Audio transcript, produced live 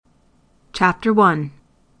Chapter 1.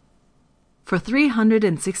 For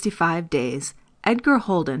 365 days, Edgar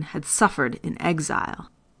Holden had suffered in exile.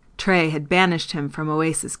 Trey had banished him from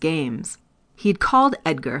Oasis Games. He'd called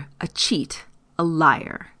Edgar a cheat, a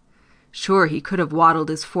liar. Sure, he could have waddled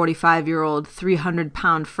his 45-year-old,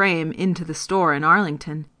 300-pound frame into the store in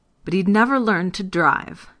Arlington, but he'd never learned to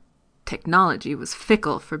drive. Technology was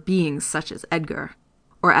fickle for beings such as Edgar,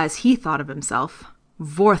 or as he thought of himself,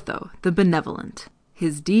 Vortho the Benevolent,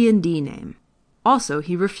 his D&D name. Also,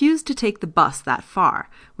 he refused to take the bus that far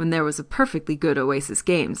when there was a perfectly good Oasis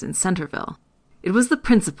Games in Centerville. It was the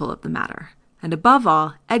principle of the matter, and above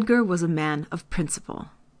all, Edgar was a man of principle.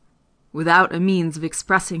 Without a means of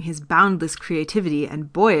expressing his boundless creativity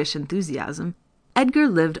and boyish enthusiasm, Edgar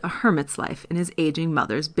lived a hermit's life in his aging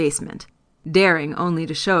mother's basement, daring only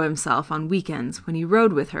to show himself on weekends when he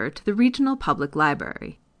rode with her to the regional public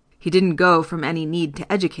library. He didn't go from any need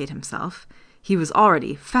to educate himself. He was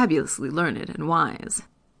already fabulously learned and wise.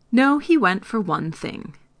 No, he went for one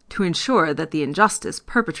thing: to ensure that the injustice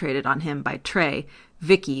perpetrated on him by Trey,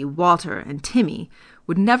 Vicky, Walter, and Timmy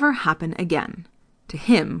would never happen again, to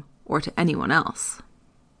him or to anyone else.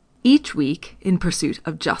 Each week, in pursuit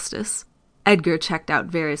of justice, Edgar checked out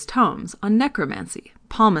various tomes on necromancy,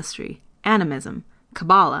 palmistry, animism,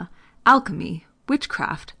 Kabbalah, alchemy,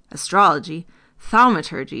 witchcraft, astrology,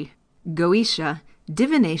 thaumaturgy, Goetia,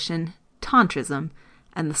 divination, Tantrism,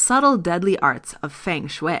 and the subtle deadly arts of feng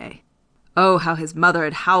shui. Oh, how his mother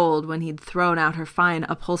had howled when he'd thrown out her fine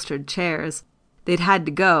upholstered chairs. They'd had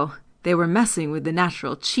to go. They were messing with the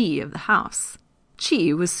natural chi of the house.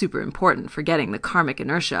 Chi was super important for getting the karmic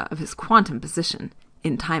inertia of his quantum position,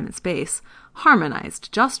 in time and space,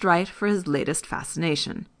 harmonized just right for his latest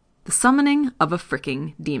fascination, the summoning of a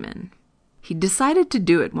fricking demon. He decided to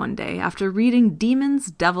do it one day after reading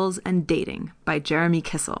Demons, Devils, and Dating by Jeremy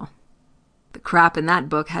Kissel. The crap in that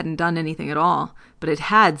book hadn't done anything at all, but it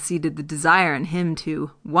had seeded the desire in him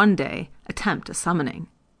to, one day, attempt a summoning.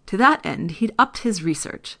 To that end, he'd upped his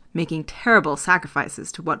research, making terrible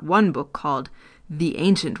sacrifices to what one book called the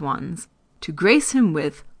Ancient Ones, to grace him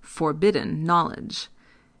with forbidden knowledge.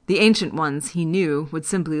 The Ancient Ones, he knew, would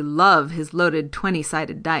simply love his loaded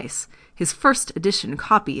 20-sided dice, his first edition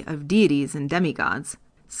copy of Deities and Demigods,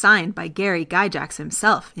 signed by Gary Gygax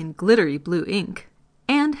himself in glittery blue ink,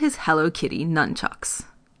 and his Hello Kitty nunchucks.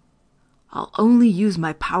 "I'll only use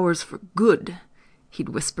my powers for good," he'd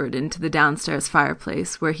whispered into the downstairs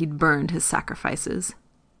fireplace where he'd burned his sacrifices.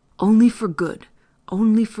 "Only for good,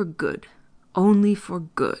 only for good, only for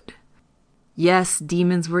good." Yes,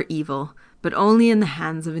 demons were evil, but only in the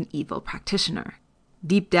hands of an evil practitioner.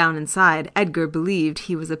 Deep down inside, Edgar believed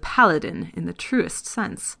he was a paladin in the truest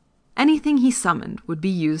sense. Anything he summoned would be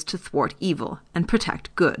used to thwart evil and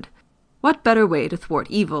protect good. What better way to thwart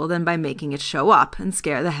evil than by making it show up and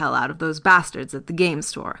scare the hell out of those bastards at the game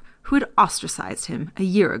store who had ostracized him a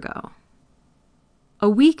year ago? A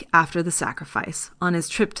week after the sacrifice, on his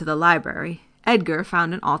trip to the library, Edgar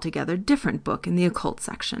found an altogether different book in the occult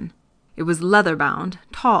section. It was leather-bound,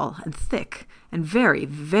 tall and thick, and very,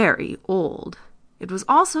 very old. It was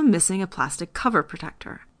also missing a plastic cover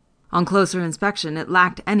protector. On closer inspection, it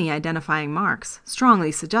lacked any identifying marks,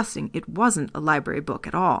 strongly suggesting it wasn't a library book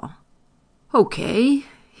at all. "Okay,"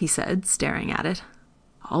 he said, staring at it.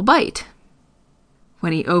 "I'll bite."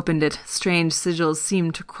 When he opened it, strange sigils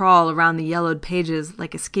seemed to crawl around the yellowed pages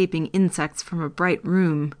like escaping insects from a bright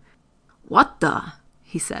room. "What the?"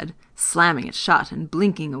 he said, slamming it shut and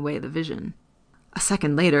blinking away the vision. A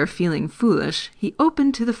second later, feeling foolish, he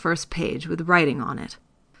opened to the first page with writing on it.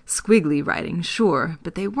 Squiggly writing, sure,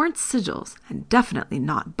 but they weren't sigils, and definitely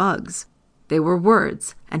not bugs. They were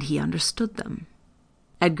words, and he understood them.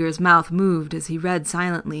 Edgar's mouth moved as he read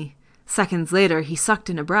silently. Seconds later, he sucked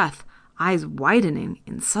in a breath, eyes widening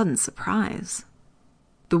in sudden surprise.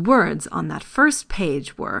 The words on that first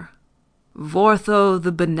page were, "Vortho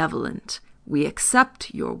the Benevolent, we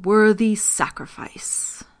accept your worthy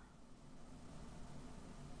sacrifice."